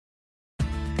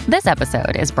This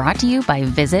episode is brought to you by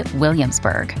Visit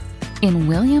Williamsburg. In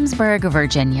Williamsburg,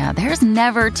 Virginia, there's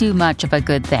never too much of a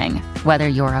good thing. Whether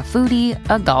you're a foodie,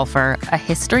 a golfer, a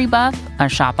history buff, a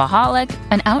shopaholic,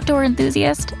 an outdoor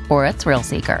enthusiast, or a thrill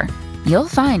seeker, you'll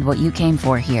find what you came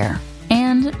for here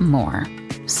and more.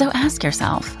 So ask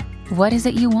yourself, what is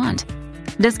it you want?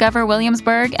 Discover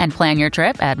Williamsburg and plan your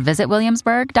trip at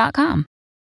visitwilliamsburg.com.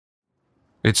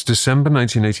 It's December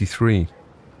 1983.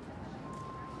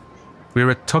 We're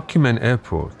at Tocumen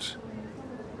Airport,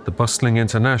 the bustling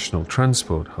international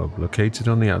transport hub located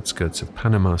on the outskirts of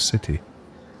Panama City.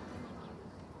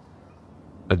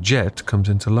 A jet comes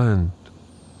into land.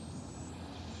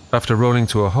 After rolling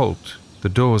to a halt, the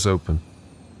doors open.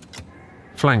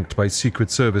 Flanked by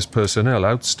Secret Service personnel,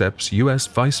 out steps U.S.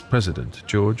 Vice President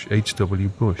George H.W.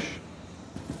 Bush.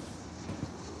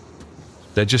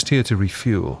 They're just here to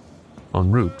refuel,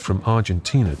 en route from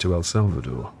Argentina to El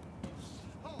Salvador.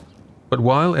 But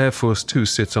while Air Force Two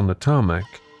sits on the tarmac,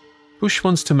 Bush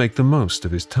wants to make the most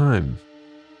of his time.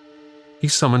 He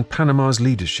summoned Panama's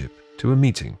leadership to a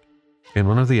meeting in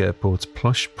one of the airport's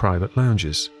plush private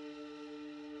lounges.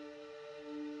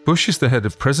 Bush is the head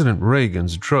of President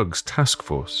Reagan's Drugs Task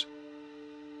Force.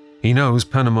 He knows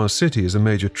Panama City is a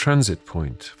major transit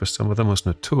point for some of the most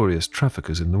notorious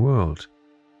traffickers in the world,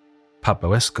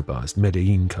 Pablo Escobar's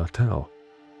Medellin cartel.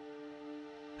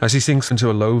 As he sinks into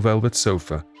a low velvet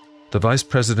sofa, the vice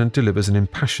president delivers an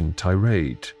impassioned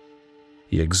tirade.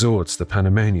 He exhorts the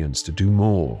Panamanians to do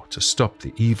more to stop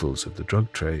the evils of the drug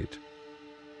trade.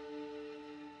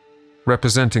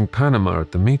 Representing Panama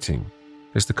at the meeting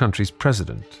is the country's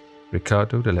president,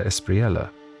 Ricardo de la Espriella,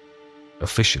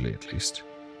 officially at least.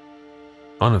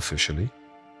 Unofficially,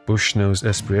 Bush knows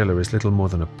Espriella is little more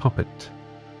than a puppet.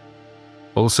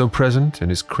 Also present in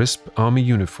his crisp army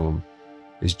uniform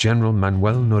is General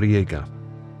Manuel Noriega.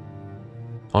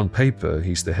 On paper,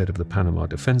 he's the head of the Panama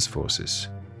Defense Forces.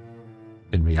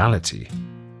 In reality,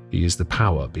 he is the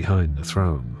power behind the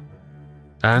throne.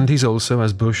 And he's also,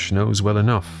 as Bush knows well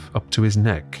enough, up to his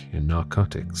neck in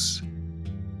narcotics.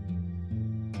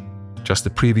 Just the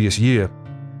previous year,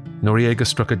 Noriega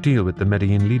struck a deal with the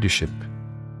Medellin leadership.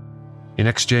 In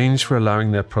exchange for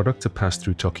allowing their product to pass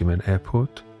through Tocumen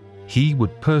Airport, he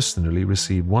would personally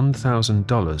receive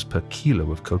 $1,000 per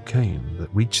kilo of cocaine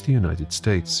that reached the United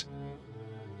States.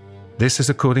 This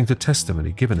is according to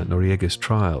testimony given at Noriega's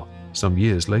trial some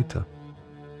years later.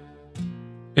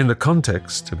 In the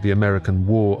context of the American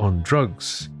war on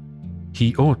drugs,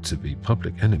 he ought to be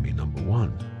public enemy number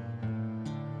one.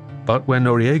 But where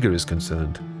Noriega is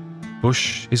concerned,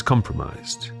 Bush is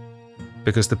compromised,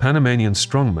 because the Panamanian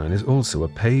strongman is also a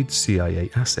paid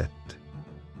CIA asset.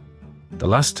 The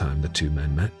last time the two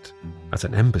men met, at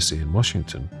an embassy in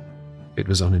Washington, it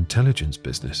was on intelligence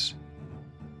business.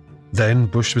 Then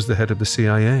Bush was the head of the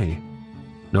CIA.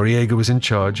 Noriega was in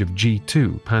charge of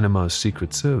G2, Panama's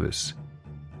Secret Service.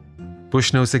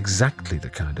 Bush knows exactly the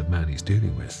kind of man he's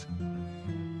dealing with.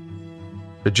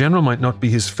 The general might not be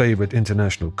his favorite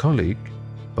international colleague,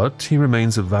 but he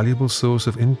remains a valuable source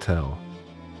of intel.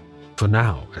 For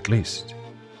now, at least.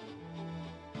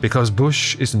 Because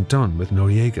Bush isn't done with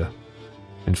Noriega.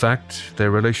 In fact,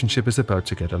 their relationship is about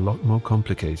to get a lot more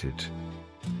complicated.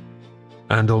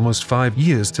 And almost 5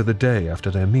 years to the day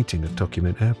after their meeting at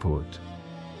Tocumen Airport,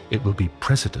 it will be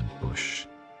President Bush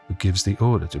who gives the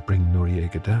order to bring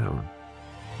Noriega down.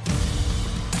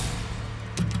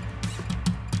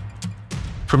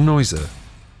 From Noiser,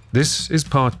 this is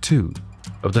part 2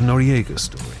 of the Noriega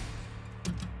story.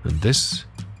 And this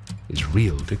is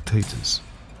Real Dictators.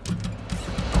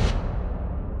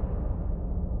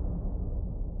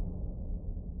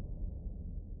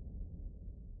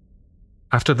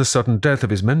 After the sudden death of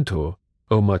his mentor,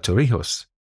 Omar Torrijos,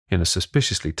 in a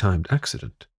suspiciously timed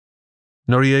accident,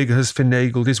 Noriega has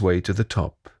finagled his way to the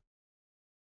top.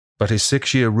 But his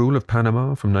 6-year rule of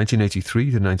Panama from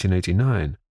 1983 to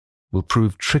 1989 will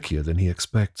prove trickier than he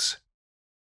expects.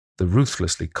 The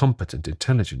ruthlessly competent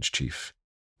intelligence chief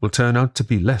will turn out to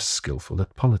be less skillful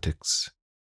at politics.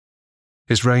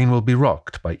 His reign will be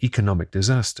rocked by economic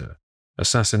disaster,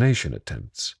 assassination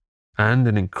attempts, and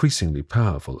an increasingly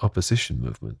powerful opposition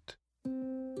movement.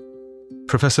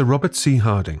 Professor Robert C.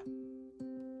 Harding.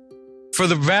 For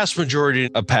the vast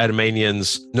majority of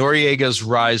Panamanians, Noriega's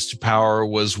rise to power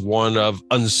was one of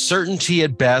uncertainty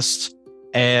at best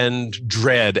and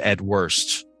dread at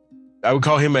worst. I would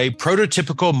call him a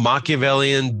prototypical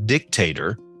Machiavellian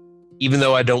dictator. Even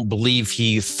though I don't believe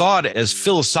he thought as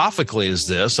philosophically as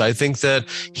this, I think that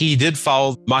he did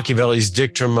follow Machiavelli's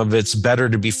dictum of it's better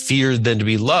to be feared than to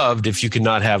be loved if you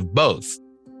cannot have both.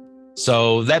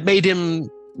 So that made him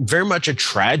very much a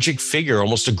tragic figure,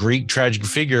 almost a Greek tragic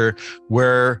figure,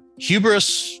 where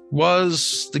hubris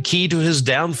was the key to his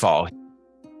downfall.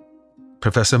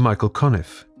 Professor Michael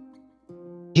Conniff.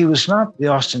 He was not the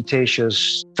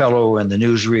ostentatious fellow in the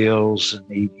newsreels,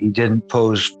 and he didn't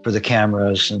pose for the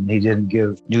cameras, and he didn't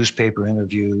give newspaper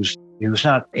interviews. He was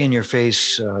not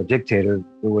in-your-face dictator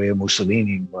the way a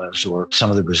Mussolini was, or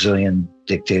some of the Brazilian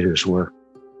dictators were.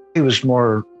 He was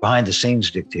more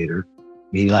behind-the-scenes dictator.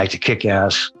 He liked to kick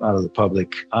ass out of the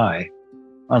public eye,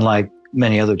 unlike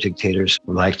many other dictators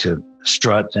who like to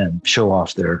strut and show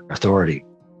off their authority.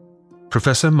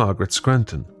 Professor Margaret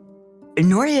Scranton.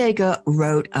 Noriega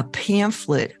wrote a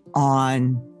pamphlet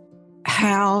on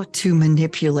how to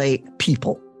manipulate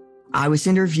people. I was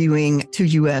interviewing 2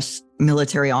 U.S.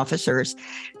 military officers,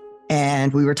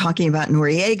 and we were talking about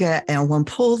Noriega, and one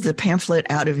pulled the pamphlet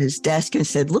out of his desk and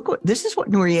said, look, this is what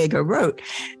Noriega wrote.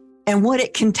 And what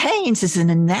it contains is an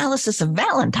analysis of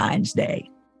Valentine's Day.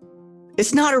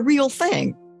 It's not a real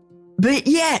thing. But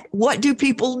yet, what do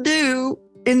people do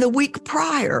in the week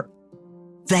prior?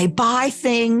 They buy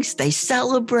things, they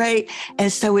celebrate.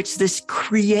 And so it's this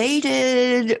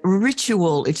created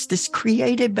ritual. It's this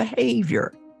created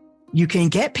behavior. You can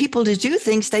get people to do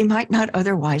things they might not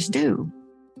otherwise do.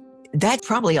 That's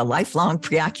probably a lifelong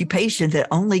preoccupation that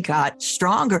only got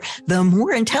stronger the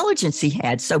more intelligence he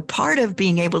had. So part of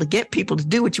being able to get people to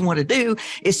do what you want to do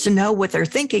is to know what they're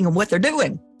thinking and what they're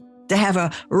doing, to have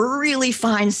a really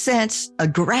fine sense, a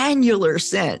granular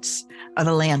sense of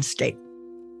the landscape.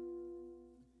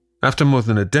 After more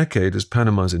than a decade as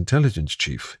Panama's intelligence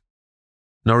chief,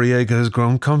 Noriega has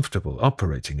grown comfortable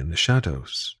operating in the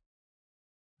shadows.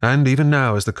 And even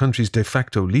now, as the country's de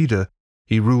facto leader,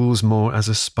 he rules more as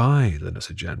a spy than as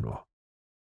a general.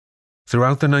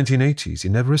 Throughout the 1980s, he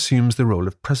never assumes the role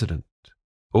of president,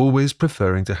 always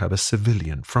preferring to have a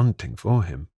civilian fronting for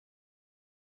him.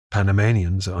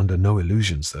 Panamanians are under no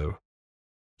illusions, though.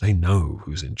 They know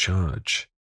who's in charge.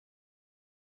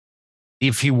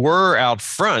 If he were out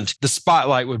front, the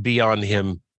spotlight would be on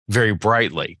him very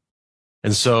brightly.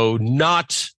 And so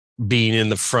not being in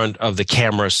the front of the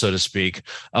camera, so to speak,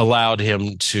 allowed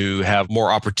him to have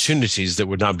more opportunities that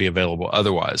would not be available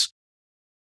otherwise.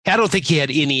 I don't think he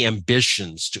had any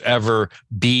ambitions to ever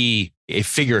be a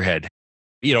figurehead,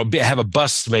 have a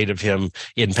bust made of him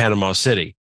in Panama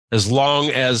City. As long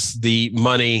as the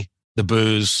money, the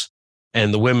booze,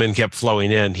 and the women kept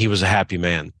flowing in, he was a happy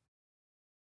man.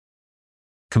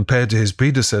 Compared to his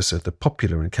predecessor, the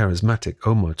popular and charismatic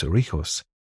Omar Torrijos,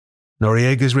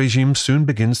 Noriega's regime soon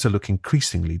begins to look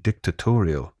increasingly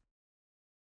dictatorial.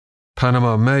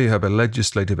 Panama may have a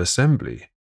legislative assembly,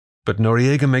 but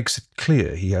Noriega makes it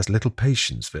clear he has little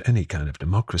patience for any kind of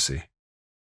democracy.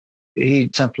 He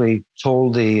simply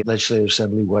told the legislative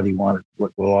assembly what he wanted,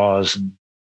 what laws and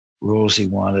rules he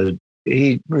wanted.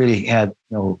 He really had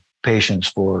no patience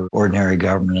for ordinary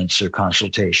governance or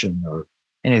consultation or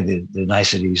any of the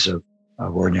niceties of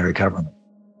ordinary government.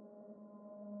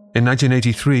 In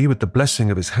 1983, with the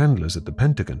blessing of his handlers at the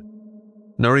Pentagon,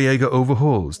 Noriega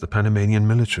overhauls the Panamanian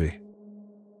military.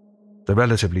 The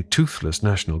relatively toothless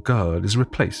National Guard is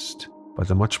replaced by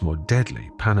the much more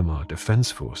deadly Panama Defense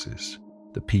Forces,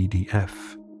 the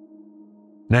PDF.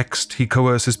 Next, he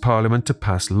coerces Parliament to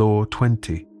pass Law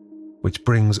 20, which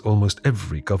brings almost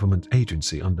every government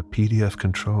agency under PDF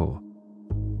control.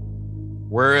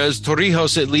 Whereas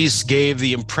Torrijos at least gave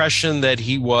the impression that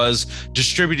he was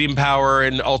distributing power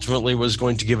and ultimately was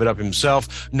going to give it up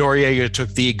himself, Noriega took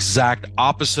the exact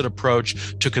opposite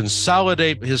approach to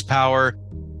consolidate his power.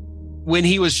 When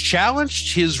he was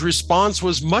challenged, his response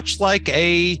was much like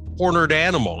a cornered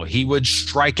animal. He would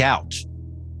strike out.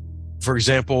 For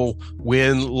example,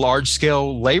 when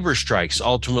large-scale labor strikes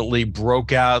ultimately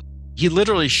broke out, he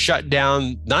literally shut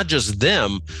down not just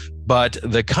them, but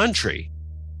the country.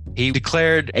 He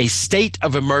declared a state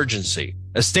of emergency.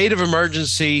 A state of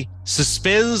emergency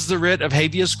suspends the writ of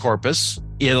habeas corpus.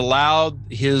 It allowed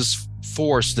his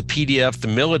force, the PDF, the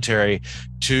military,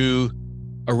 to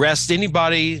arrest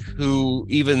anybody who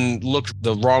even looked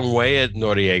the wrong way at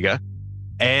Noriega,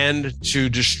 and to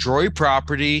destroy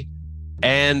property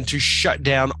and to shut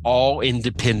down all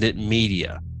independent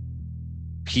media.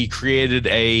 He created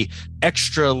an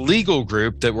extra legal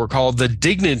group that were called the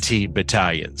Dignity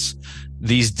Battalions.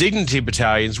 These Dignity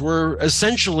Battalions were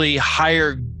essentially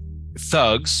hired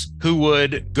thugs who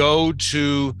would go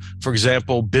to, for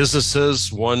example,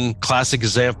 businesses. One classic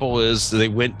example is they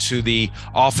went to the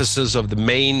offices of the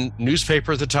main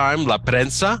newspaper at the time, La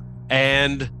Prensa,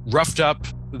 and roughed up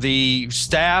the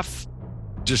staff,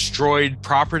 destroyed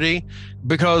property,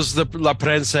 because the La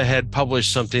Prensa had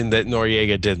published something that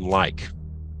Noriega didn't like.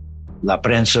 La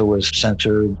Prensa was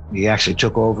censored. He actually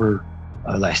took over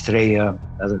La Estrella,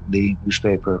 the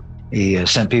newspaper. He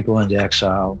sent people into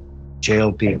exile,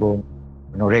 jailed people.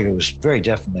 Noriega was very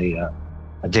definitely a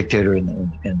dictator in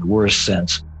the worst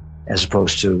sense, as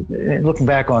opposed to, looking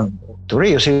back on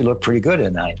Torrijos, he looked pretty good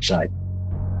in hindsight.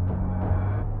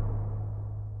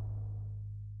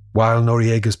 While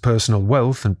Noriega's personal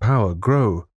wealth and power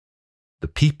grow, the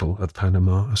people of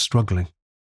Panama are struggling.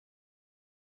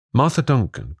 Martha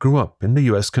Duncan grew up in the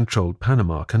US-controlled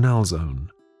Panama Canal Zone.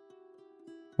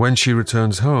 When she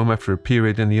returns home after a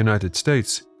period in the United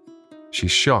States,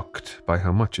 she's shocked by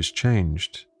how much has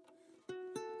changed.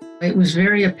 It was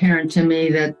very apparent to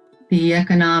me that the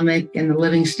economic and the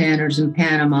living standards in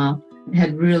Panama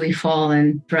had really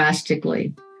fallen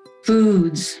drastically.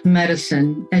 Foods,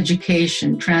 medicine,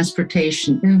 education,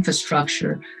 transportation,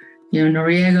 infrastructure.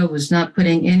 Noriega was not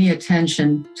putting any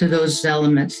attention to those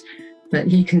elements, but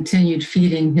he continued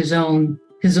feeding his own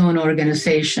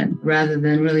organization rather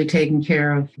than really taking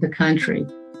care of the country.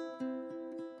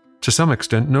 To some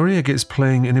extent, Noriega is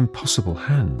playing an impossible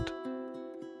hand.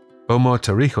 Omar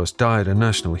Torrijos died a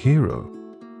national hero,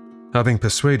 having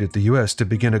persuaded the US to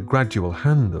begin a gradual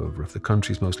handover of the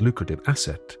country's most lucrative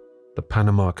asset, the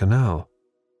Panama Canal.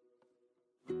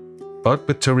 But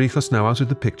with Torrijos now out of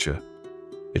the picture,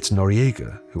 it's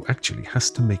Noriega who actually has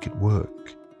to make it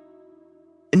work.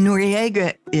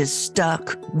 Noriega is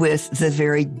stuck with the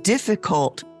very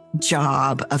difficult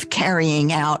job of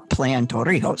carrying out Plan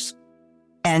Torrijos.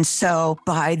 And so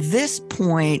by this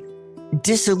point,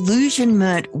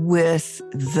 disillusionment with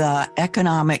the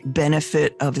economic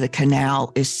benefit of the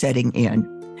canal is setting in.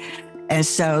 And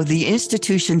so the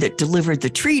institution that delivered the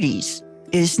treaties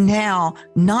is now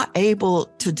not able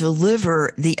to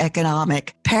deliver the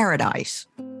economic paradise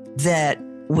that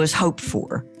was hoped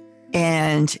for.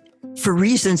 And for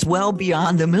reasons well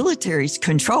beyond the military's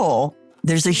control,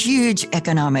 there's a huge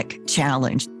economic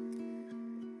challenge.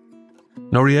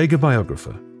 Noriega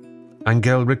biographer,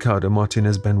 Angel Ricardo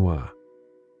Martinez Benoit.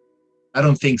 I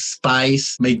don't think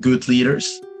spies make good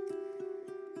leaders.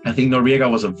 I think Noriega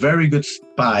was a very good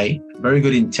spy, very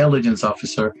good intelligence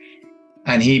officer,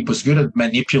 and he was good at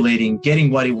manipulating,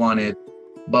 getting what he wanted.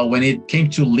 But when it came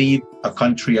to lead a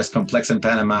country as complex as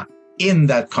Panama, in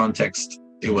that context,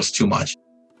 it was too much.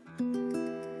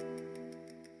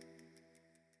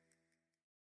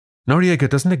 Noriega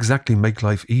doesn't exactly make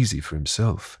life easy for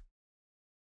himself.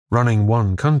 Running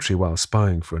one country while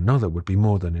spying for another would be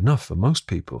more than enough for most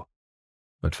people.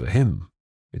 But for him,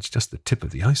 it's just the tip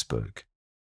of the iceberg.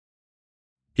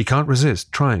 He can't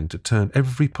resist trying to turn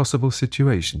every possible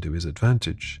situation to his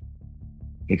advantage.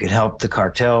 He could help the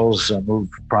cartels move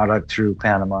product through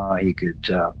Panama. He could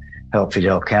help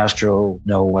Fidel Castro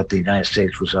know what the United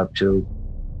States was up to.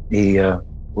 He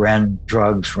ran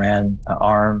drugs, ran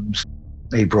arms.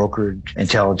 He brokered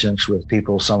intelligence with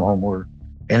people, some of whom were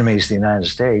enemies of the United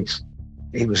States.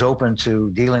 He was open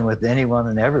to dealing with anyone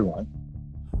and everyone.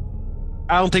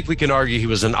 I don't think we can argue he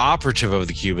was an operative of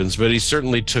the Cubans, but he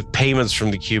certainly took payments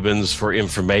from the Cubans for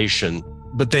information.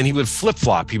 But then he would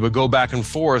flip-flop. He would go back and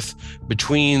forth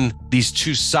between these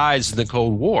two sides in the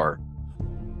Cold War.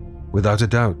 Without a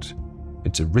doubt,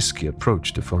 it's a risky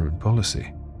approach to foreign policy.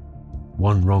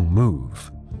 One wrong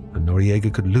move, and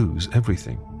Noriega could lose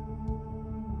everything.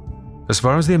 As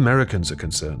far as the Americans are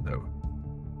concerned, though,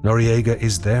 Noriega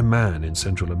is their man in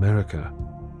Central America.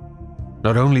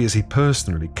 Not only is he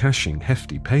personally cashing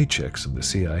hefty paychecks from the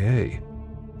CIA,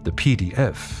 the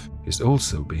PDF is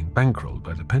also being bankrolled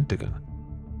by the Pentagon.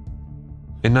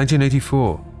 In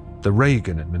 1984, the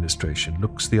Reagan administration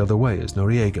looks the other way as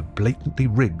Noriega blatantly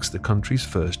rigs the country's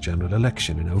first general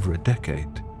election in over a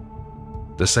decade.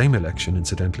 The same election,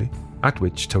 incidentally, at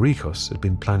which Torrijos had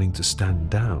been planning to stand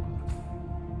down.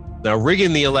 Now,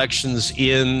 rigging the elections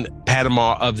in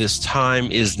Panama of this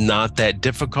time is not that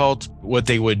difficult. What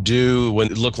they would do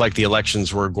when it looked like the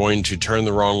elections were going to turn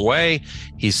the wrong way,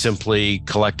 he simply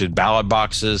collected ballot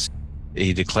boxes.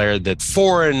 He declared that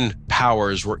foreign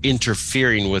powers were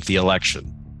interfering with the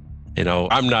election.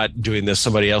 I'm not doing this,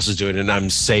 somebody else is doing it, and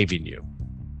I'm saving you.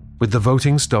 With the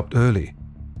voting stopped early,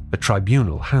 a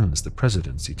tribunal hands the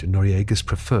presidency to Noriega's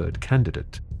preferred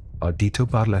candidate, Ardito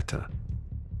Barletta.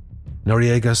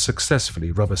 Noriega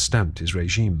successfully rubber-stamped his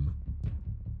regime,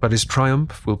 but his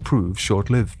triumph will prove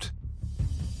short-lived.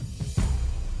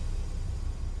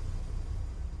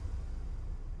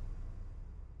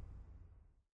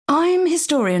 I'm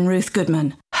historian Ruth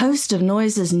Goodman, host of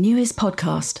Noise's newest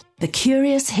podcast, The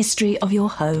Curious History of Your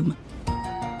Home.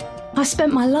 I've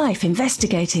spent my life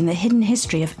investigating the hidden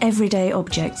history of everyday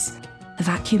objects. The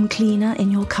vacuum cleaner in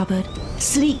your cupboard,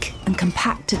 sleek and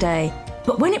compact today,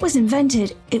 But when it was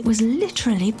invented, it was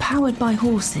literally powered by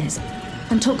horses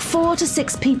and took 4 to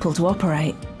 6 people to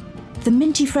operate. The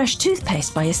minty fresh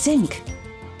toothpaste by your sink.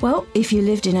 Well, if you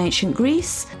lived in ancient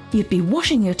Greece, you'd be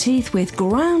washing your teeth with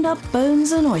ground up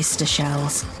bones and oyster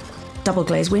shells. Double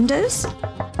glazed windows?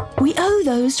 We owe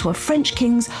those to a French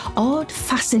king's odd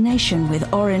fascination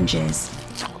with oranges.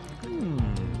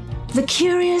 The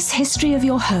Curious History of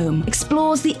Your Home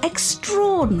explores the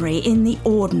extraordinary in the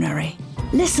ordinary.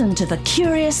 Listen to The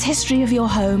Curious History of Your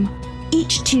Home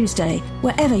each Tuesday,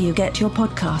 wherever you get your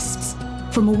podcasts.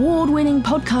 From award-winning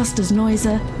podcasters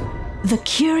Noiser, The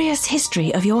Curious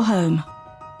History of Your Home.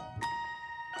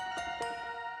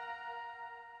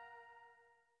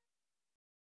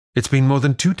 It's been more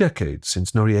than 2 decades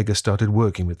since Noriega started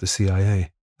working with the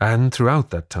CIA, and throughout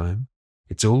that time,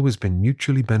 it's always been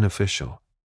mutually beneficial.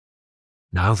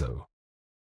 Now, though,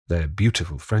 their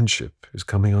beautiful friendship is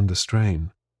coming under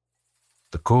strain.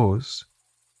 The cause?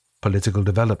 Political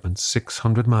developments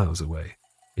 600 miles away,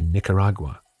 in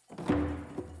Nicaragua.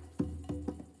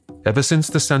 Ever since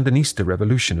the Sandinista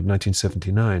Revolution of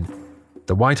 1979,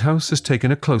 the White House has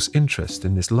taken a close interest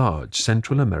in this large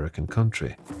Central American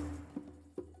country.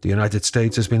 The United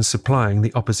States has been supplying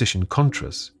the opposition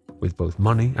Contras with both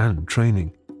money and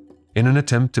training in an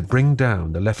attempt to bring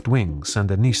down the left-wing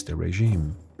Sandinista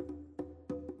regime.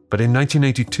 But in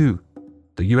 1982,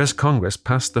 the US Congress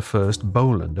passed the first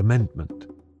Boland Amendment.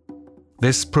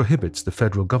 This prohibits the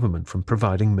federal government from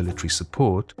providing military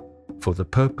support for the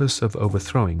purpose of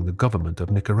overthrowing the government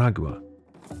of Nicaragua.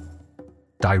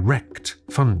 Direct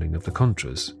funding of the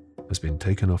Contras has been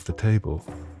taken off the table.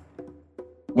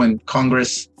 When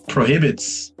Congress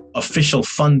prohibits official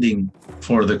funding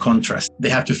for the Contras, they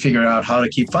have to figure out how to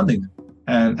keep funding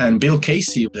them. And Bill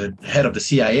Casey, the head of the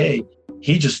CIA,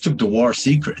 he just took the war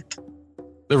secret.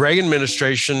 The Reagan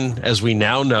administration, as we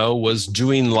now know, was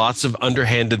doing lots of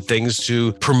underhanded things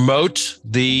to promote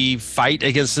the fight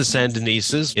against the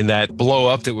Sandinistas in that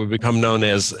blow-up that would become known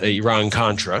as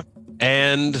Iran-Contra.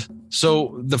 And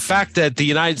so the fact that the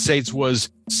United States was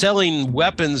selling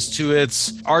weapons to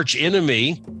its arch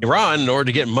enemy, Iran, in order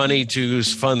to get money to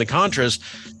fund the Contras,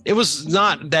 it was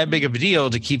not that big of a deal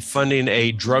to keep funding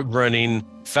a drug-running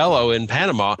fellow in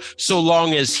Panama so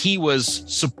long as he was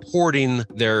supporting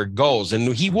their goals.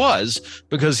 And he was,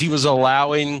 because he was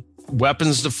allowing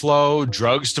weapons to flow,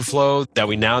 drugs to flow, that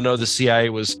we now know the CIA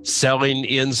was selling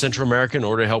in Central America in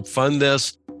order to help fund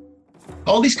this.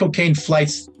 All these cocaine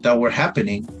flights that were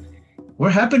happening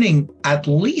at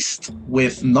least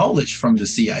with knowledge from the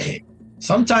CIA,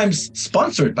 sometimes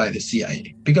sponsored by the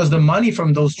CIA, because the money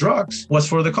from those drugs was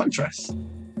for the Contras.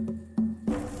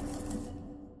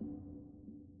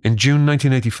 In June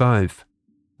 1985,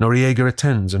 Noriega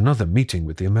attends another meeting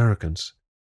with the Americans.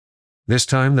 This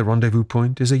time the rendezvous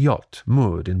point is a yacht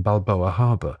moored in Balboa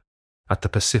Harbor at the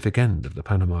Pacific end of the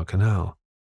Panama Canal.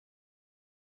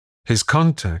 His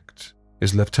contact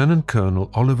is Lieutenant Colonel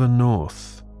Oliver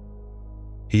North.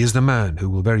 He is the man who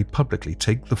will very publicly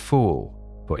take the fall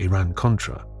for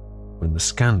Iran-Contra when the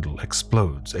scandal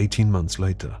explodes 18 months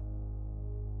later.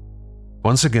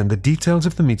 Once again, the details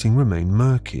of the meeting remain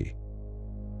murky.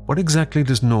 What exactly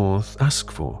does North ask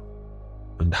for?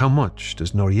 And how much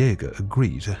does Noriega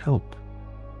agree to help?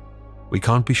 We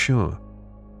can't be sure.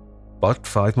 But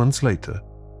 5 months later,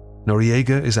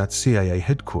 Noriega is at CIA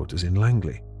headquarters in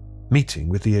Langley, meeting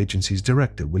with the agency's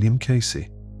director, William Casey.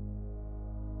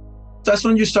 That's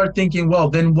when you start thinking, well,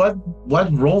 then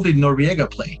what role did Noriega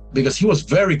play? Because he was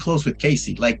very close with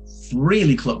Casey, like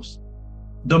really close.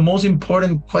 The most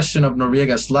important question of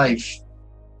Noriega's life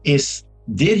is,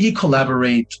 did he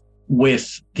collaborate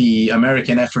with the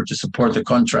American effort to support the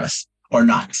Contras or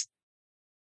not?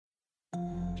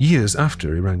 Years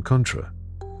after Iran-Contra,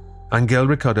 Angel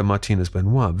Ricardo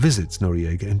Martinez-Benoit visits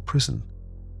Noriega in prison.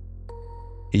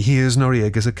 He hears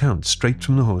Noriega's account straight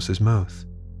from the horse's mouth.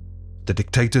 The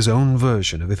dictator's own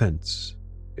version of events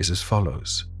is as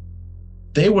follows.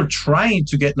 They were trying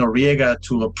to get Noriega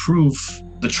to approve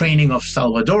the training of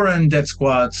Salvadoran death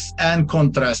squads and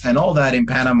Contras and all that in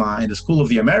Panama in the School of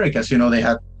the Americas. You know, they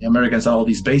had the Americans at all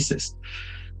these bases.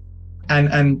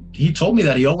 And he told me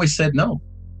that he always said no.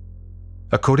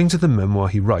 According to the memoir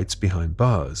he writes behind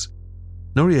bars,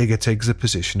 Noriega takes a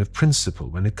position of principle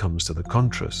when it comes to the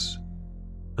Contras,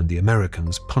 and the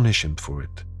Americans punish him for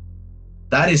it.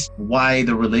 That is why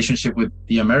the relationship with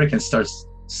the Americans starts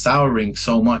souring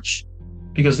so much,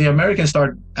 because the Americans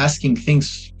start asking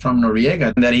things from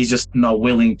Noriega that he's just not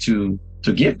willing to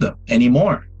give them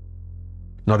anymore.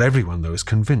 Not everyone, though, is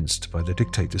convinced by the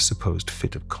dictator's supposed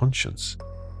fit of conscience.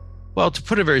 Well, to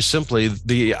put it very simply,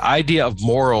 the idea of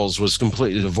morals was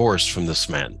completely divorced from this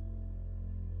man.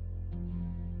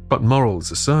 But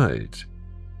morals aside,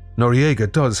 Noriega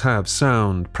does have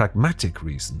sound, pragmatic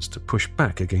reasons to push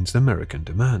back against American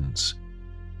demands,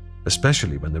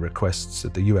 especially when the requests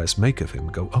that the US make of him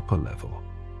go up a level.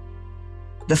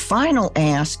 The final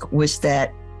ask was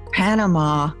that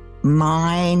Panama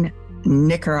mine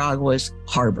Nicaragua's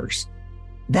harbors.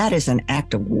 That is an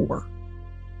act of war.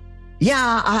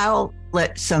 Yeah, I'll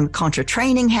let some contra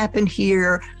training happen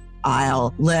here.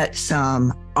 I'll let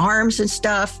some arms and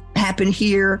stuff happen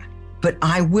here, but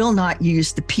I will not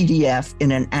use the PDF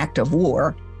in an act of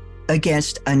war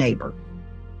against a neighbor.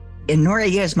 In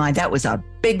Noriega's mind, that was a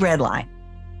big red line.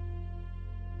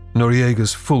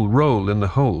 Noriega's full role in the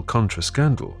whole Contra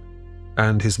scandal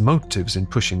and his motives in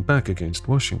pushing back against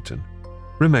Washington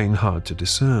remain hard to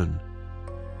discern.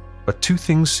 But two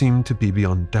things seem to be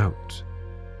beyond doubt.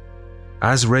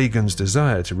 As Reagan's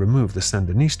desire to remove the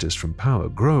Sandinistas from power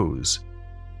grows,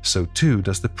 so too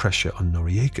does the pressure on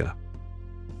Noriega.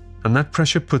 And that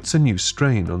pressure puts a new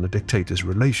strain on the dictator's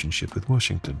relationship with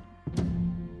Washington.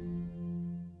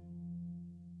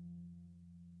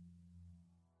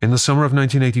 In the summer of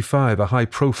 1985, a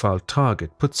high-profile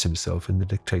target puts himself in the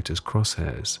dictator's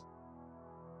crosshairs.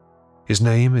 His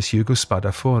name is Hugo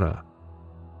Spadafora,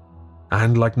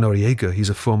 and like Noriega,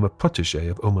 he's a former protege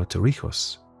of Omar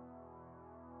Torrijos.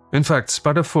 In fact,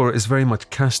 Spadafora is very much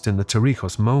cast in the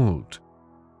Torrijos mold,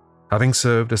 having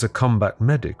served as a combat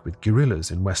medic with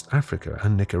guerrillas in West Africa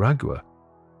and Nicaragua.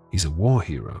 He's a war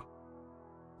hero.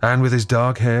 And with his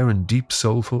dark hair and deep,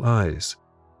 soulful eyes,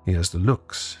 he has the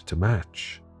looks to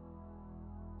match.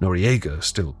 Noriega,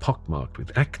 still pockmarked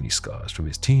with acne scars from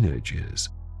his teenage years,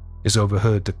 is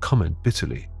overheard to comment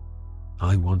bitterly,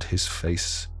 "I want his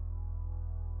face."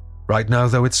 Right now,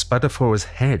 though, it's Spadafora's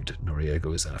head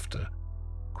Noriega is after,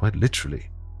 quite literally.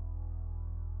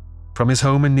 From his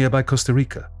home in nearby Costa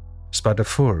Rica,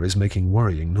 Spadafora is making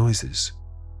worrying noises.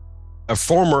 A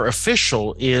former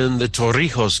official in the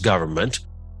Torrijos government,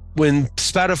 when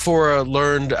Spadafora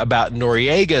learned about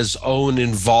Noriega's own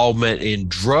involvement in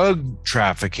drug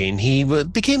trafficking, he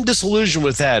became disillusioned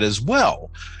with that as well.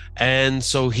 And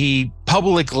so he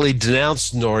publicly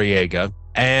denounced Noriega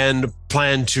and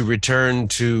planned to return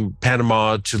to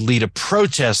Panama to lead a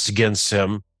protest against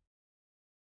him.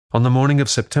 On the morning of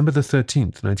September the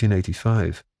 13th,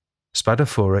 1985,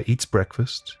 Spadafora eats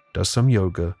breakfast, does some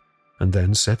yoga, and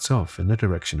then sets off in the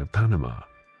direction of Panama.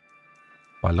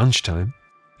 By lunchtime,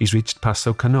 he's reached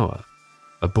Paso Canoa,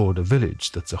 a border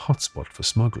village that's a hotspot for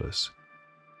smugglers.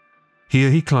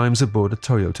 Here he climbs aboard a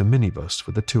Toyota minibus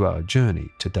for the 2-hour journey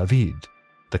to David,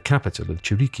 the capital of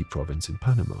Chiriquí province in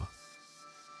Panama.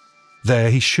 There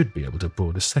he should be able to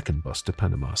board a second bus to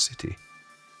Panama City.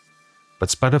 But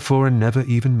Spadafora never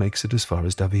even makes it as far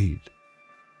as David.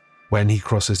 When he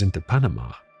crosses into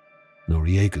Panama,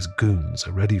 Noriega's goons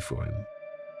are ready for him.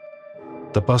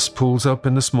 The bus pulls up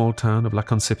in the small town of La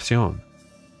Concepcion.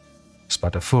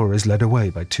 Spadafora is led away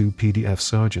by 2 PDF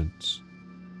sergeants.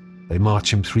 They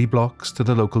march him 3 blocks to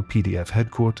the local PDF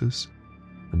headquarters,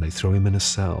 and they throw him in a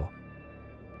cell.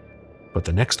 But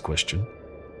the next question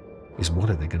is, what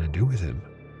are they going to do with him?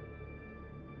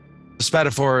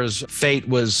 Spadafora's fate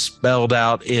was spelled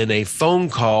out in a phone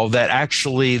call that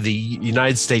actually the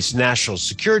United States National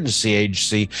Security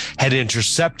Agency had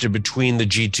intercepted between the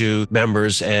G2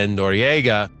 members and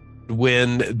Noriega.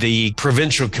 When the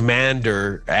provincial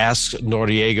commander asked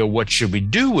Noriega, what should we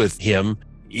do with him,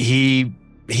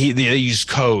 they used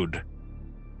code.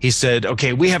 He said,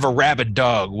 okay, we have a rabid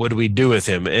dog. What do we do with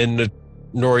him? And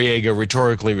Noriega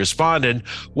rhetorically responded,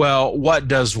 well, what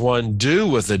does one do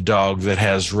with a dog that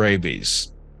has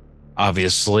rabies?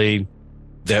 Obviously,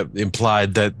 that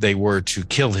implied that they were to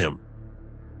kill him.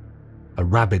 A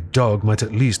rabid dog might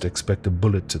at least expect a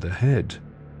bullet to the head.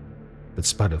 But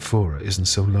Spadafora isn't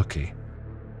so lucky.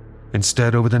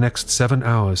 Instead, over the next 7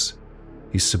 hours,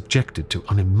 he's subjected to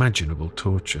unimaginable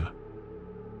torture.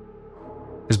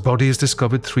 His body is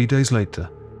discovered 3 days later.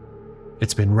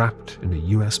 It's been wrapped in a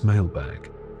US mail bag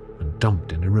and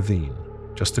dumped in a ravine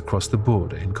just across the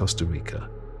border in Costa Rica.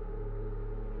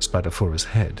 Spadafora's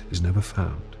head is never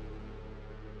found.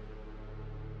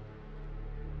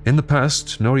 In the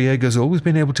past, Noriega's always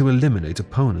been able to eliminate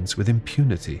opponents with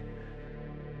impunity.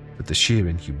 But the sheer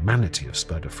inhumanity of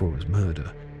Spadafora's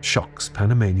murder shocks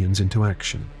Panamanians into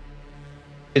action.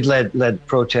 It led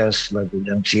protests, led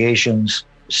denunciations,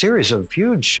 a series of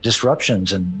huge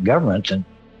disruptions in government, and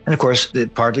of course,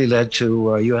 it partly led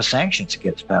to U.S. sanctions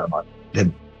against Panama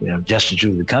that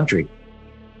destituted the country.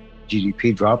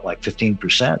 GDP dropped like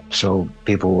 15%, so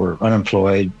people were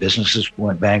unemployed, businesses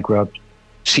went bankrupt,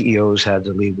 CEOs had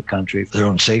to leave the country for their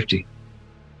own safety.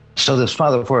 So the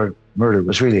Spadafora murder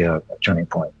was really a turning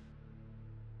point.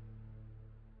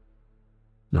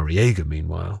 Noriega,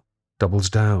 meanwhile, doubles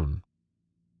down.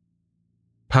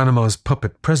 Panama's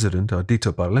puppet president,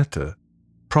 Ardito Barletta,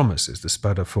 promises the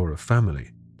Spadafora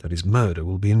family that his murder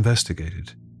will be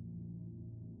investigated.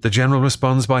 The general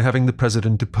responds by having the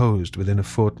president deposed within a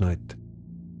fortnight.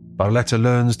 Barletta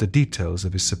learns the details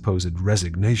of his supposed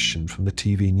resignation from the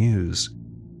TV news.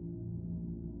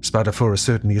 Spadafora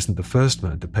certainly isn't the first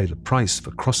man to pay the price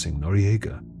for crossing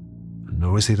Noriega, and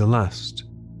nor is he the last.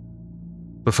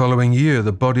 The following year,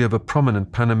 the body of a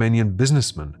prominent Panamanian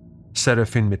businessman,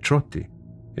 Serafin Mitrotti,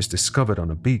 is discovered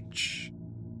on a beach.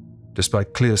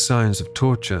 Despite clear signs of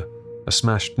torture, a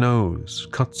smashed nose,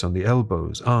 cuts on the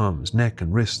elbows, arms, neck,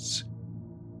 and wrists,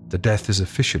 the death is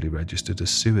officially registered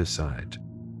as suicide.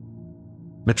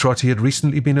 Mitrotti had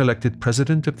recently been elected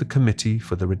president of the Committee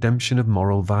for the Redemption of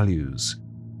Moral Values,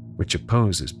 which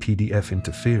opposes PDF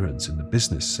interference in the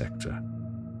business sector.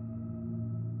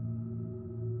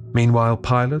 Meanwhile,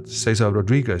 pilot Cesar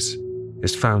Rodriguez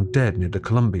is found dead near the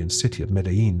Colombian city of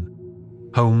Medellin,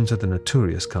 home to the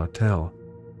notorious cartel.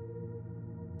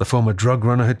 The former drug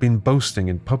runner had been boasting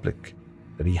in public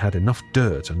that he had enough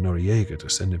dirt on Noriega to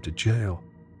send him to jail.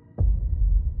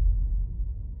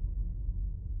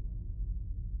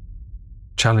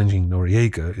 Challenging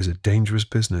Noriega is a dangerous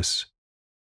business.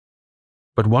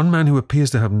 But one man who appears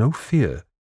to have no fear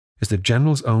is the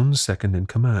general's own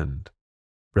second-in-command,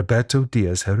 Roberto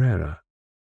Diaz Herrera.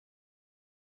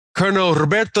 Colonel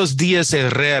Roberto Diaz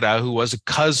Herrera, who was a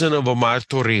cousin of Omar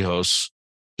Torrijos,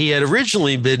 he had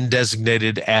originally been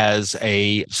designated as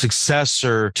a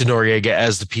successor to Noriega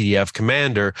as the PDF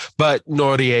commander, but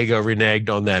Noriega reneged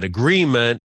on that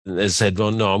agreement and said,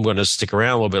 well, no, I'm going to stick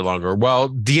around a little bit longer. Well,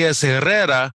 Diaz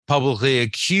Herrera publicly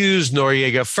accused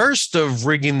Noriega first of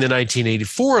rigging the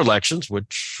 1984 elections,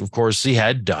 which, of course, he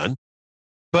had done.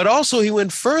 But also he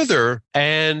went further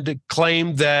and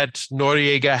claimed that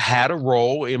Noriega had a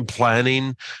role in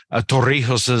planning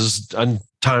Torrijos'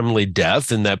 untimely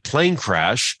death in that plane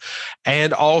crash,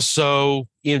 and also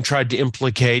tried to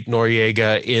implicate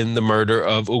Noriega in the murder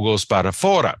of Hugo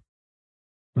Spadafora.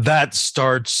 That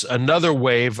starts another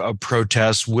wave of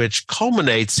protests, which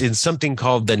culminates in something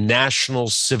called the National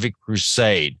Civic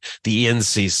Crusade, the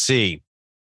NCC.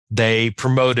 They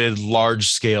promoted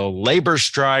large-scale labor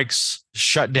strikes,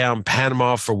 shut down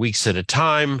Panama for weeks at a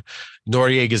time.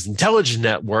 Noriega's intelligence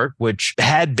network, which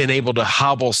had been able to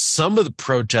hobble some of the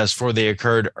protests before they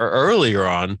occurred earlier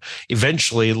on,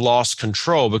 eventually lost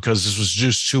control because this was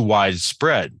just too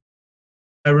widespread.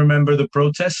 I remember the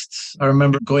protests. I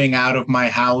remember going out of my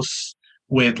house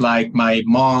with like my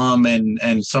mom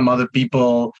and some other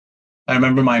people. I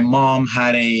remember my mom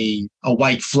had a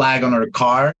white flag on her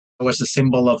car. It was a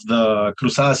symbol of the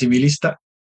Cruzada Civilista.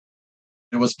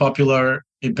 It was popular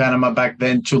in Panama back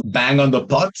then to bang on the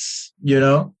pots, you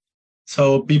know?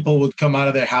 So people would come out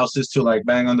of their houses to like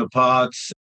bang on the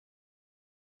pots.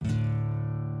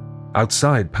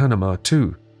 Outside Panama,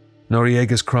 too,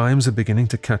 Noriega's crimes are beginning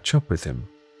to catch up with him.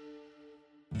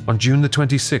 On June the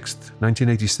 26th,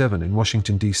 1987, in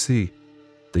Washington, D.C.,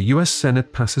 the U.S.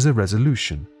 Senate passes a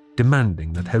resolution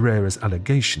demanding that Herrera's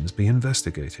allegations be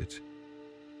investigated.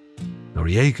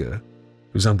 Noriega,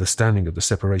 whose understanding of the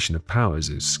separation of powers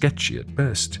is sketchy at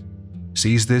best,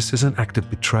 sees this as an act of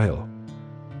betrayal.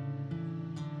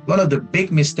 One of the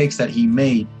big mistakes that he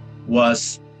made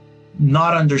was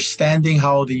not understanding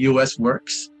how the U.S.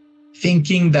 works,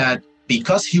 thinking that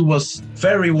because he was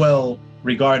very well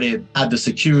regarded at the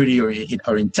security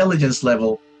or intelligence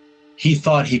level, he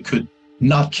thought he could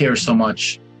not care so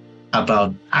much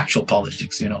about actual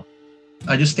politics, you know.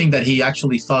 I just think that he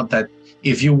actually thought that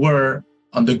if you were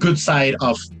on the good side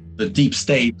of the deep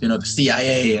state, you know, the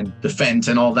CIA and defense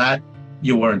and all that,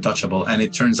 you were untouchable. And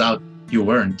it turns out you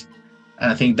weren't.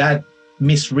 And I think that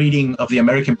misreading of the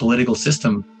American political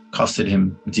system costed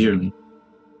him dearly.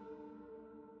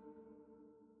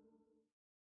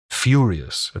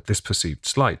 Furious at this perceived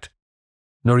slight,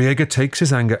 Noriega takes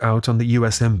his anger out on the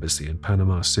U.S. Embassy in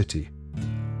Panama City.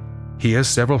 Here,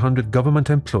 several hundred government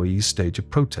employees stage a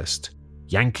protest.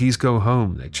 "Yankees go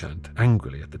home," they chant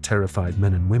angrily at the terrified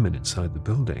men and women inside the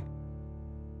building.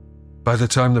 By the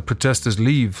time the protesters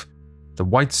leave, the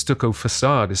white stucco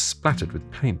facade is splattered with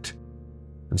paint,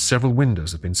 and several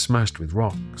windows have been smashed with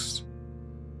rocks.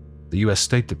 The U.S.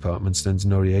 State Department sends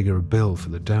Noriega a bill for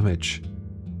the damage.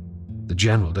 The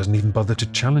general doesn't even bother to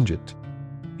challenge it.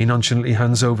 He nonchalantly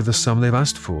hands over the sum they've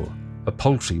asked for, a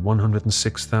paltry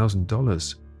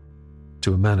 $106,000.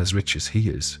 To a man as rich as he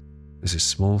is, this is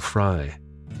small fry.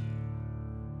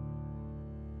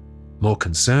 More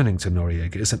concerning to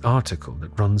Noriega is an article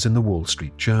that runs in the Wall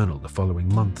Street Journal the following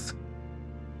month.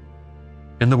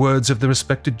 In the words of the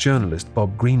respected journalist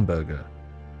Bob Greenberger,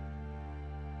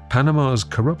 Panama's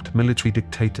corrupt military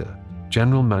dictator,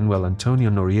 General Manuel Antonio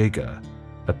Noriega,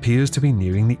 appears to be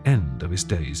nearing the end of his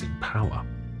days in power.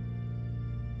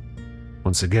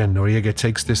 Once again, Noriega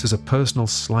takes this as a personal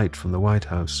slight from the White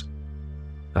House.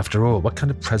 After all, what kind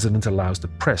of president allows the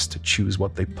press to choose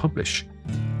what they publish?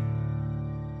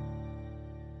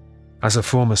 As a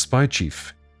former spy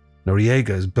chief,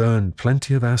 Noriega has burned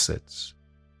plenty of assets,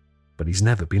 but he's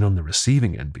never been on the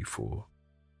receiving end before.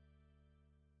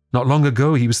 Not long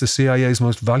ago, he was the CIA's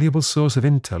most valuable source of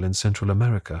intel in Central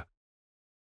America.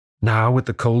 Now, with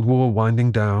the Cold War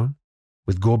winding down,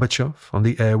 with Gorbachev on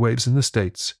the airwaves in the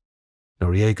States,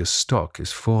 Noriega's stock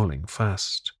is falling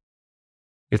fast.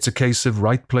 It's a case of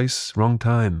right place, wrong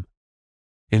time.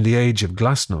 In the age of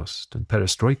glasnost and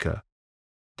perestroika,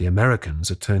 the Americans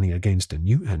are turning against a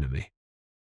new enemy: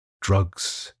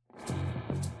 drugs.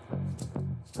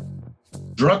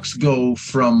 Drugs go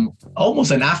from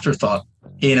almost an afterthought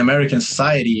in American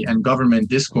society and government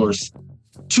discourse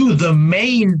to the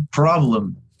main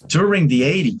problem during the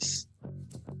 80s.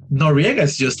 Noriega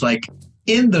is just like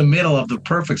in the middle of the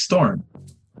perfect storm.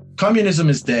 Communism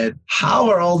is dead. How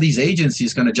are all these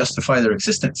agencies going to justify their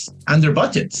existence and their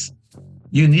budgets?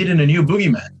 You needed a new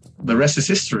boogeyman. The rest is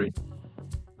history.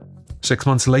 6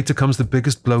 months later comes the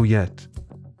biggest blow yet.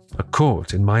 A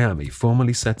court in Miami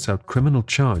formally sets out criminal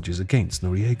charges against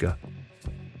Noriega.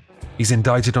 He's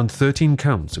indicted on 13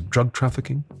 counts of drug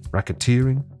trafficking,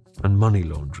 racketeering, and money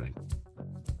laundering.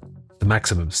 The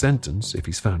maximum sentence, if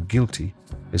he's found guilty,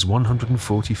 is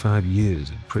 145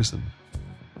 years in prison.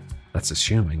 That's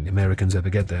assuming the Americans ever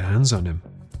get their hands on him.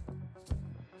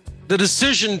 The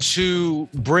decision to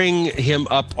bring him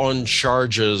up on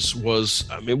charges was,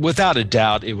 without a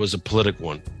doubt, it was a political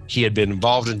one. He had been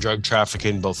involved in drug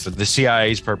trafficking, both for the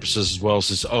CIA's purposes as well as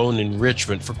his own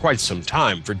enrichment for quite some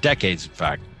time, for decades, in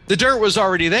fact. The dirt was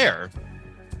already there.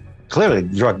 Clearly,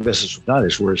 the drug business was not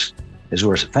his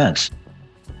worst offense.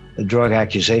 The drug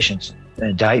accusations and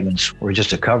indictments were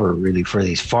just a cover, really, for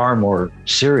these far more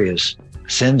serious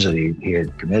sins that he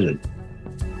had committed.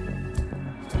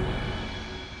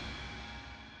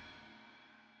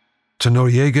 To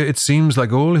Noriega, it seems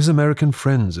like all his American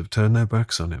friends have turned their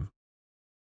backs on him.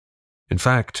 In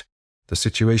fact, the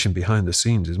situation behind the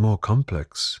scenes is more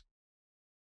complex.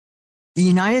 The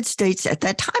United States at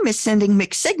that time is sending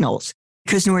mixed signals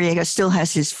because Noriega still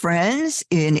has his friends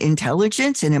in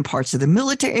intelligence and in parts of the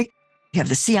military. You have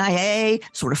the CIA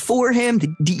sort of for him,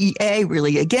 the DEA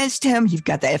really against him. You've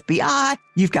got the FBI,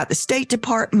 you've got the State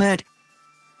Department.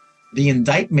 The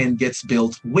indictment gets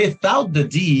built without the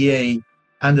DEA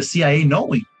and the CIA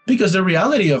knowing, because the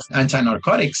reality of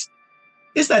anti-narcotics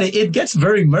is that it gets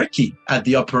very murky at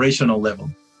the operational level.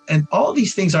 And all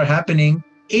these things are happening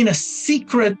in a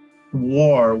secret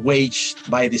war waged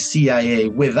by the CIA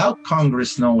without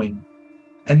Congress knowing.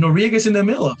 And Noriega's in the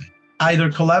middle of it,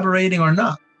 either collaborating or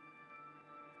not.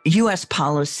 U.S.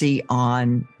 policy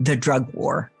on the drug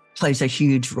war plays a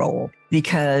huge role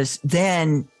because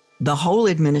then the whole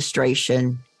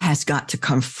administration has got to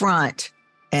confront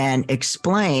and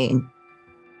explain,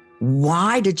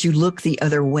 why did you look the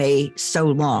other way so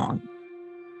long?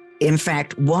 In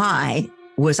fact, why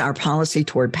was our policy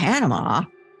toward Panama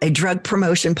a drug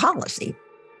promotion policy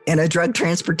and a drug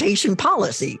transportation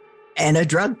policy and a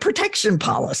drug protection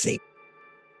policy?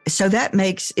 So that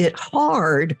makes it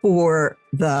hard for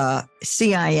the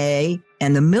CIA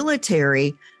and the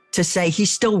military to say he's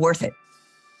still worth it.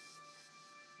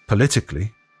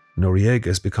 Politically, Noriega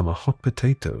has become a hot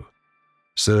potato,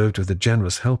 served with a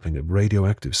generous helping of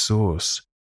radioactive sauce.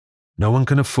 No one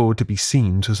can afford to be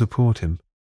seen to support him.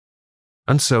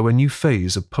 And so a new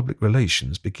phase of public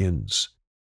relations begins.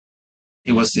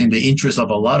 It was in the interest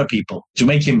of a lot of people to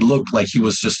make him look like he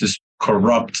was just this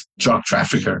corrupt drug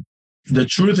trafficker. The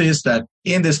truth is that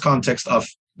in this context of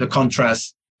the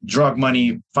Contras, drug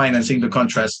money financing the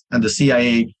Contras, and the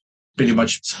CIA pretty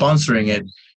much sponsoring it,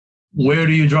 where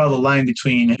do you draw the line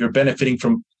between you're benefiting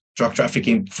from drug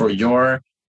trafficking for your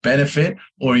benefit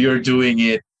or you're doing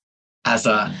it as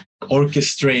an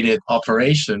orchestrated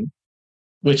operation,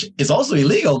 which is also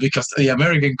illegal because the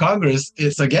American Congress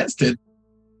is against it?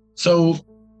 So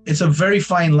it's a very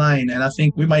fine line, and I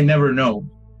think we might never know.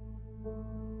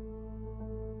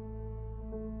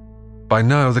 By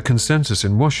now, the consensus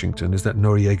in Washington is that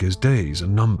Noriega's days are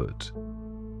numbered.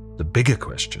 The bigger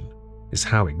question is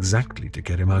how exactly to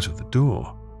get him out of the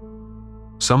door.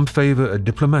 Some favor a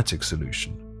diplomatic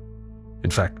solution.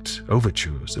 In fact,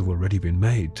 overtures have already been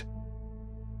made.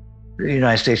 The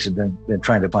United States had been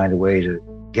trying to find a way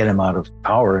to get him out of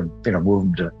power and move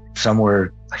him to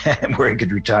somewhere where he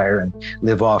could retire and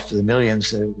live off the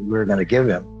millions that we were going to give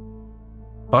him.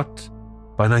 But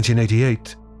by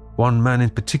 1988, one man in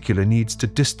particular needs to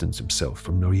distance himself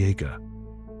from Noriega: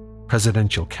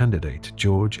 presidential candidate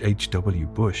George H.W.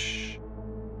 Bush.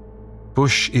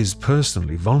 Bush is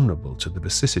personally vulnerable to the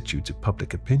vicissitudes of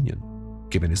public opinion,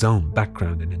 given his own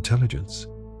background in intelligence.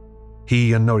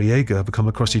 He and Noriega have come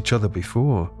across each other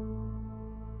before.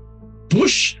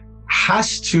 Bush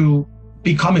has to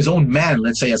become his own man,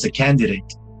 let's say, as a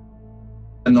candidate.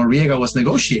 And Noriega was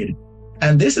negotiating.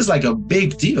 And this is like a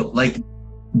big deal. Like,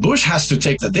 Bush has to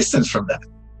take the distance from that.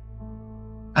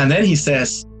 And then he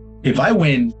says, if I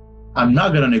win, I'm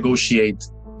not going to negotiate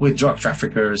with drug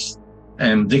traffickers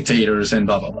and dictators and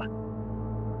blah, blah, blah.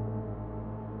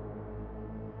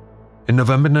 In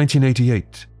November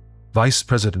 1988, Vice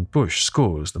President Bush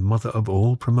scores the mother of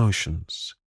all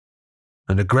promotions.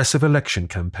 An aggressive election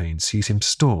campaign sees him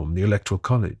storm the Electoral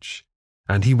College,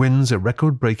 and he wins a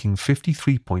record-breaking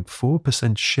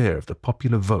 53.4% share of the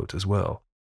popular vote as well.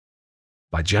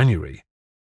 By January,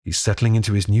 he's settling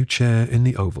into his new chair in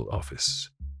the Oval Office.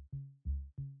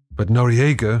 But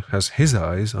Noriega has his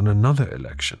eyes on another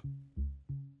election.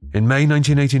 In May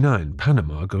 1989,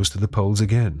 Panama goes to the polls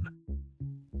again,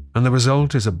 and the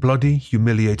result is a bloody,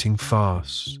 humiliating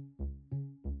farce.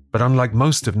 But unlike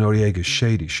most of Noriega's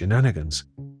shady shenanigans,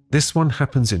 this one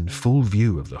happens in full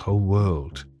view of the whole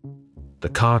world. The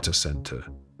Carter Center,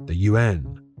 the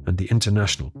UN, and the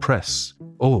international press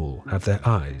all have their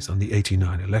eyes on the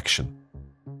 '89 election.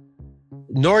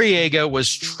 Noriega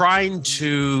was trying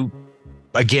to,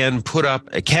 again, put up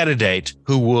a candidate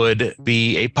who would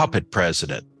be a puppet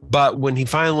president. But when he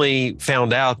finally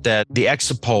found out that the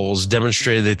exit polls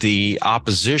demonstrated that the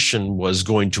opposition was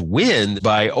going to win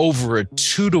by over a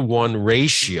 2-to-1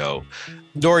 ratio,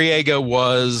 Noriega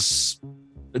was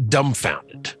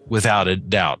dumbfounded, without a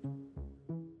doubt.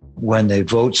 When the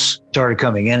votes started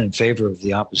coming in favor of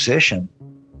the opposition,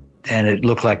 and it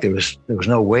looked like there was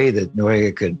no way that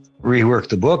Noriega could rework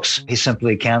the books, he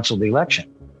simply canceled the election.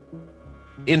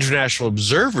 International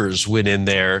observers went in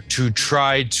there to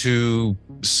try to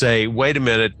say, wait a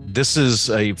minute, this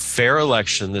is a fair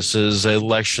election. This is an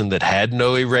election that had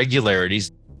no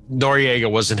irregularities. Noriega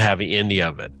wasn't having any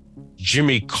of it.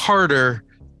 Jimmy Carter,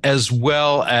 as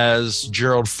well as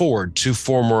Gerald Ford, two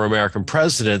former American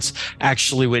presidents,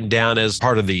 actually went down as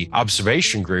part of the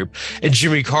observation group. And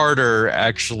Jimmy Carter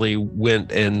actually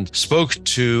went and spoke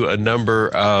to a number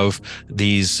of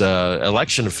these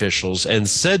election officials and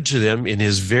said to them in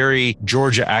his very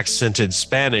Georgia accented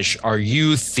Spanish, "Are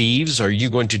you thieves? Are you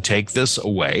going to take this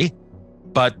away?"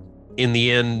 But in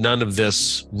the end, none of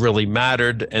this really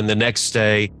mattered. And the next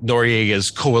day,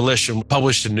 Noriega's coalition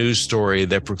published a news story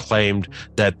that proclaimed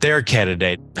that their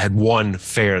candidate had won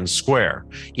fair and square,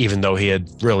 even though he had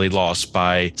really lost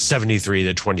by 73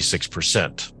 to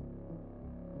 26%.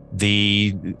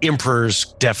 The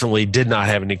emperors definitely did not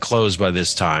have any clothes by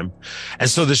this time. And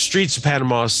so the streets of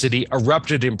Panama City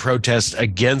erupted in protest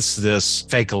against this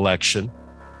fake election.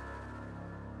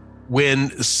 When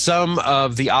some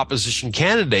of the opposition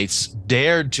candidates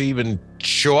dared to even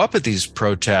show up at these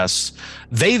protests,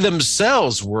 they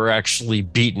themselves were actually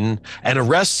beaten and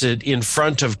arrested in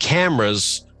front of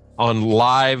cameras on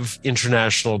live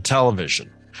international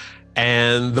television.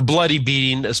 And the bloody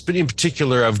beating, in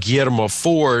particular of Guillermo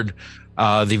Ford,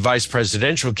 the vice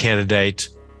presidential candidate,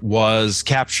 was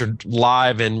captured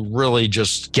live and really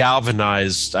just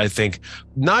galvanized, I think,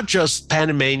 not just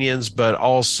Panamanians, but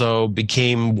also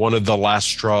became one of the last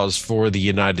straws for the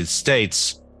United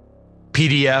States.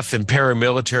 PDF and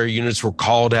paramilitary units were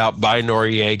called out by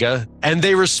Noriega, and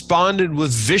they responded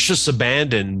with vicious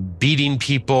abandon, beating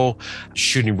people,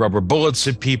 shooting rubber bullets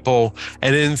at people,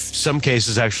 and in some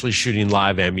cases actually shooting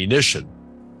live ammunition.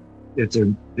 If there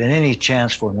had been any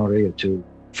chance for Noriega to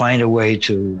find a way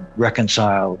to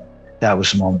reconcile, that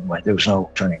was the moment when there was no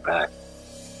turning back.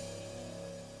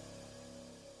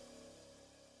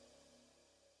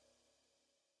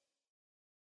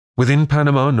 Within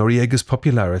Panama, Noriega's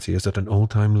popularity is at an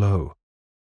all-time low.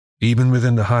 Even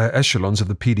within the higher echelons of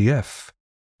the PDF,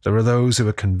 there are those who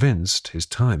are convinced his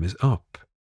time is up.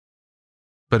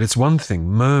 But it's one thing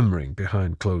murmuring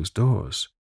behind closed doors,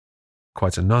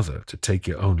 quite another to take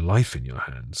your own life in your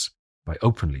hands by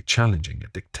openly challenging a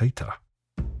dictator.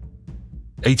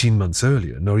 18 months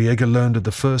earlier, Noriega learned of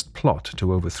the first plot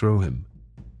to overthrow him.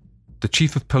 The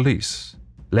chief of police,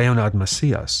 Leonard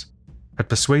Macias, had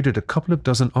persuaded a couple of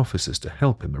dozen officers to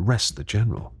help him arrest the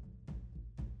general.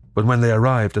 But when they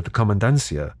arrived at the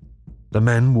commandancia, the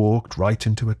men walked right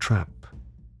into a trap.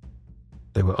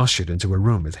 They were ushered into a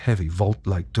room with heavy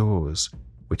vault-like doors,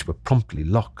 which were promptly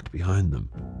locked behind them.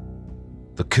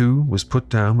 The coup was put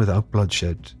down without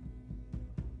bloodshed.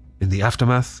 In the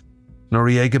aftermath,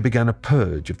 Noriega began a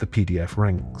purge of the PDF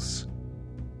ranks.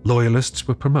 Loyalists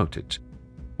were promoted,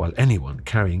 while anyone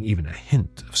carrying even a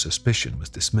hint of suspicion was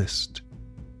dismissed.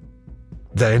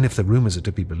 Then, if the rumors are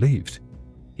to be believed,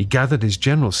 he gathered his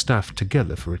general staff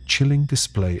together for a chilling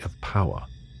display of power.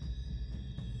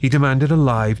 He demanded a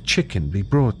live chicken be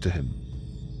brought to him.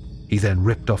 He then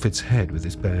ripped off its head with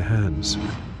his bare hands.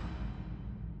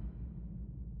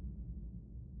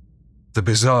 The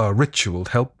bizarre ritual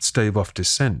helped stave off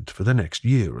dissent for the next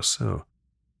year or so.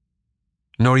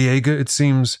 Noriega, it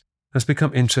seems, has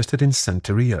become interested in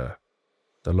Santeria,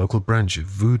 the local branch of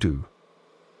voodoo,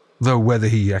 though whether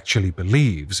he actually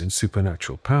believes in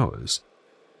supernatural powers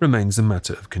remains a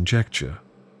matter of conjecture.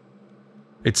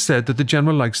 It's said that the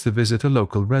general likes to visit a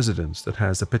local residence that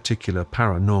has a particular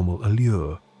paranormal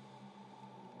allure.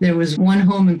 There was one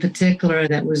home in particular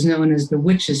that was known as the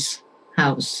witch's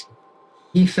house.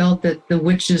 He felt that the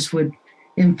witches would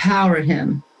empower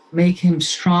him, make him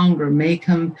stronger, make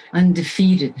him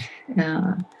undefeated.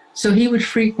 So he would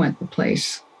frequent the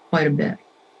place quite a bit.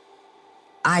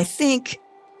 I think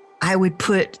I would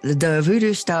put the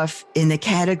voodoo stuff in the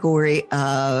category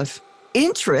of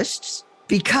interests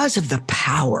because of the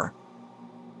power,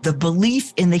 the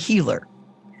belief in the healer.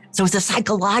 So it's a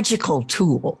psychological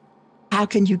tool. How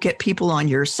can you get people on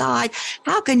your side?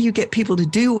 How can you get people to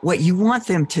do what you want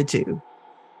them to do?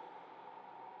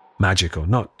 Magic or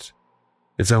not,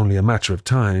 it's only a matter of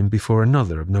time before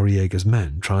another of Noriega's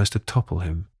men tries to topple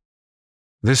him.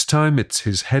 This time it's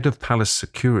his head of palace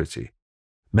security,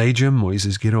 Major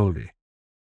Moises Giroldi.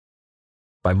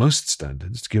 By most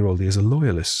standards, Giroldi is a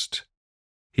loyalist.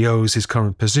 He owes his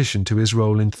current position to his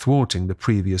role in thwarting the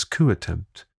previous coup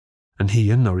attempt, and he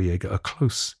and Noriega are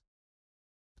close.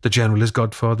 The general is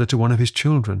godfather to one of his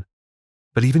children,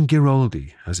 but even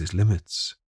Giroldi has his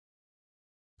limits.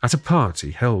 At a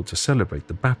party held to celebrate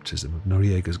the baptism of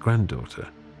Noriega's granddaughter,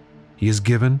 he is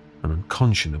given an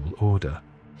unconscionable order.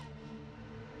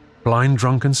 Blind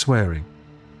drunk and swearing,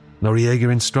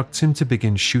 Noriega instructs him to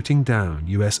begin shooting down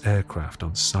US aircraft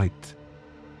on sight.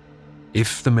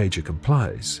 If the major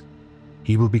complies,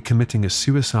 he will be committing a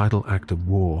suicidal act of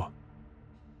war.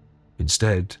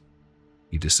 Instead,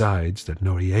 he decides that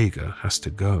Noriega has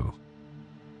to go.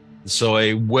 So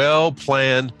a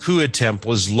well-planned coup attempt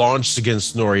was launched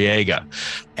against Noriega,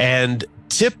 and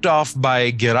tipped off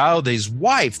by Giraldi's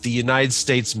wife, the United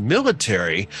States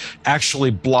military actually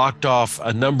blocked off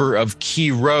a number of key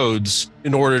roads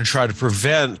in order to try to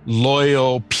prevent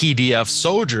loyal PDF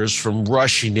soldiers from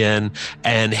rushing in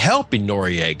and helping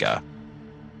Noriega.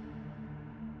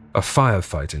 A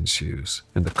firefight ensues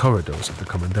in the corridors of the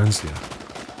commandancia.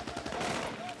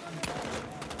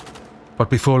 But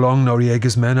before long,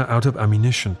 Noriega's men are out of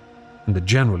ammunition, and the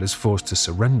general is forced to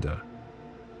surrender.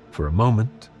 For a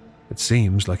moment, it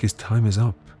seems like his time is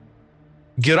up.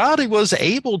 Giraldi was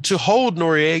able to hold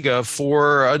Noriega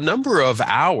for a number of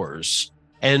hours,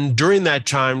 and during that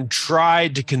time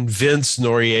tried to convince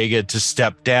Noriega to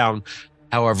step down,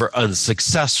 however,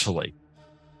 unsuccessfully.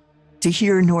 To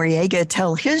hear Noriega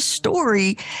tell his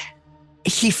story,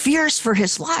 he fears for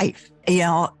his life.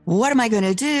 What am I going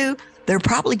to do? They're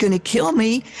probably going to kill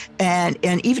me, and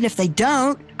even if they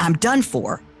don't, I'm done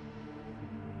for.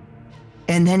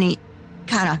 And then he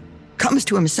kind of comes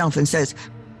to himself and says,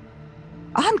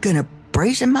 I'm going to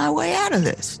brazen my way out of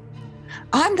this.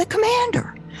 I'm the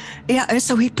commander. And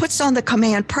so he puts on the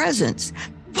command presence.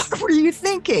 What were you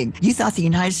thinking? You thought the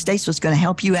United States was going to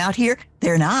help you out here?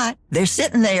 They're not. They're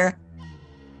sitting there,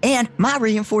 and my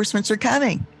reinforcements are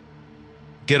coming.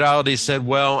 Giraldi said,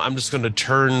 well, I'm just going to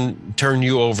turn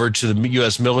you over to the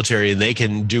U.S. military and they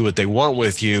can do what they want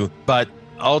with you. But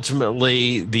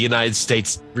ultimately, the United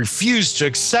States refused to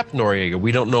accept Noriega.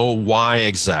 We don't know why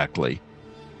exactly.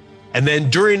 And then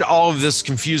during all of this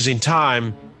confusing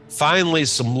time, finally,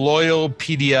 some loyal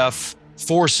PDF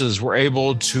forces were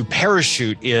able to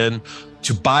parachute in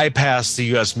to bypass the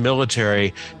U.S.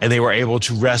 military, and they were able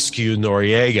to rescue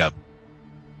Noriega.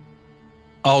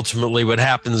 Ultimately, what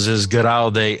happens is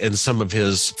Giraldi and some of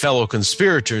his fellow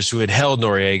conspirators who had held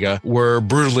Noriega were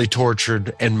brutally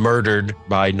tortured and murdered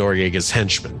by Noriega's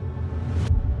henchmen.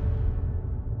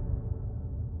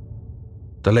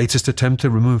 The latest attempt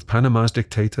to remove Panama's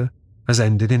dictator has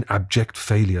ended in abject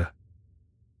failure.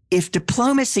 If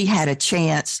diplomacy had a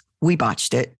chance, we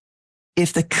botched it.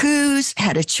 If the coups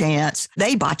had a chance,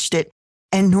 they botched it.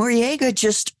 And Noriega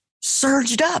just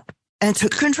surged up and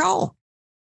took control.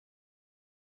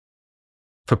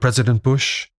 For President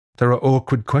Bush, there are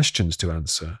awkward questions to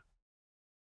answer.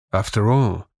 After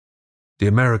all, the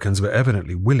Americans were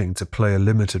evidently willing to play a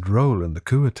limited role in the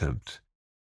coup attempt,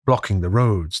 blocking the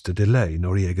roads to delay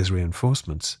Noriega's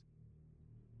reinforcements.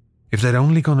 If they'd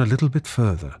only gone a little bit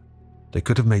further, they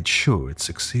could have made sure it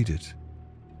succeeded.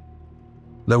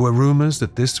 There were rumors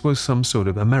that this was some sort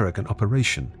of American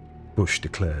operation, Bush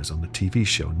declares on the TV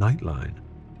show Nightline.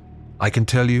 I can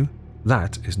tell you,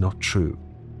 that is not true.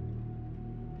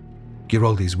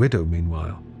 Giraldi's widow,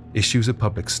 meanwhile, issues a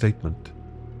public statement.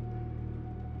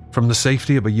 From the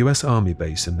safety of a US Army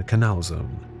base in the Canal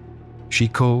Zone, she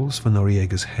calls for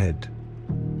Noriega's head.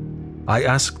 I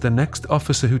ask the next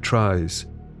officer who tries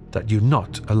that you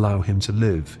not allow him to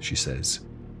live, she says.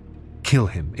 Kill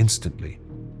him instantly,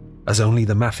 as only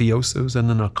the mafiosos and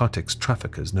the narcotics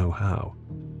traffickers know how.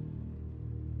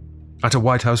 At a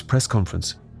White House press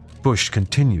conference, Bush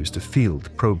continues to field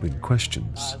probing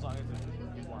questions.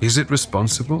 Is it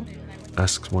responsible,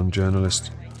 asks one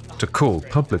journalist, to call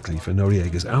publicly for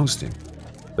Noriega's ousting,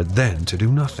 but then to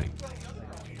do nothing?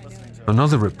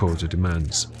 Another reporter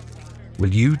demands,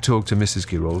 will you talk to Mrs.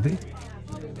 Giraldi?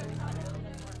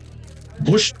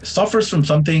 Bush suffers from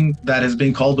something that has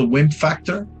been called the wimp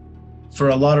factor. For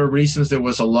a lot of reasons, there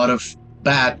was a lot of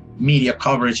bad media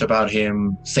coverage about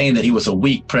him, saying that he was a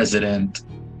weak president,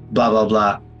 blah, blah,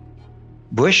 blah.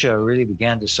 Bush really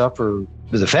began to suffer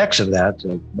the effects of that,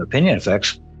 opinion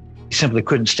effects. He simply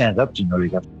couldn't stand up to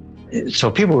Noriega.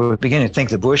 So people were beginning to think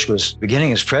that Bush was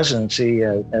beginning his presidency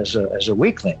as a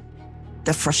weakling.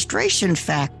 The frustration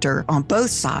factor on both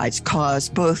sides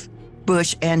caused both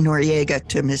Bush and Noriega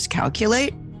to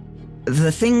miscalculate.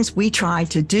 The things we tried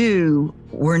to do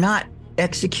were not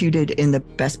executed in the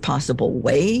best possible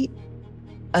way.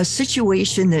 A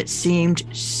situation that seemed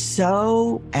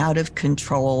so out of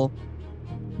control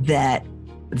that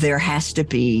there has to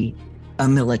be a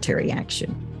military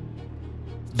action.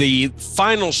 The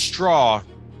final straw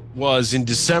was in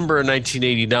December of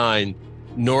 1989.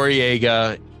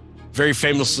 Noriega very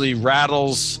famously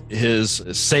rattles his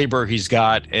saber he's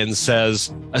got and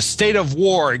says, a state of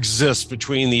war exists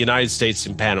between the United States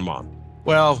and Panama.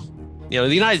 Well, the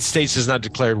United States has not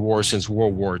declared war since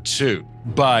World War II,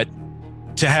 but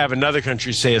to have another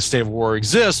country say a state of war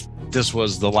exists, this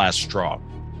was the last straw.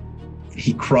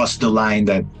 He crossed the line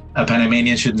that a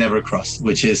Panamanian should never cross,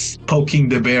 which is poking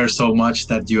the bear so much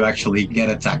that you actually get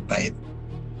attacked by it.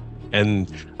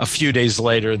 And a few days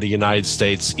later, the United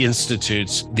States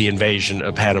institutes the invasion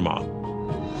of Panama.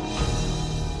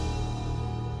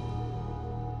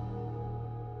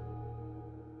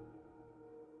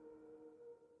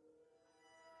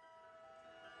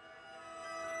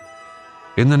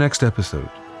 In the next episode,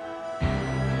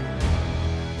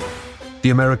 the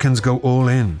Americans go all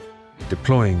in,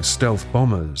 deploying stealth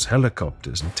bombers,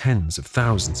 helicopters, and tens of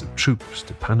thousands of troops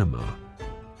to Panama.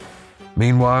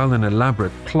 Meanwhile, an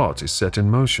elaborate plot is set in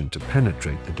motion to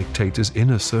penetrate the dictator's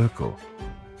inner circle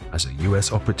as a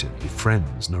US operative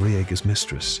befriends Noriega's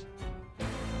mistress.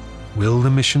 Will the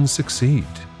mission succeed?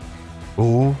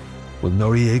 Or will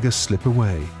Noriega slip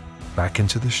away back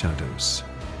into the shadows?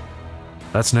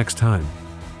 That's next time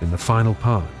in the final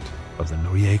part of the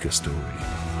Noriega story.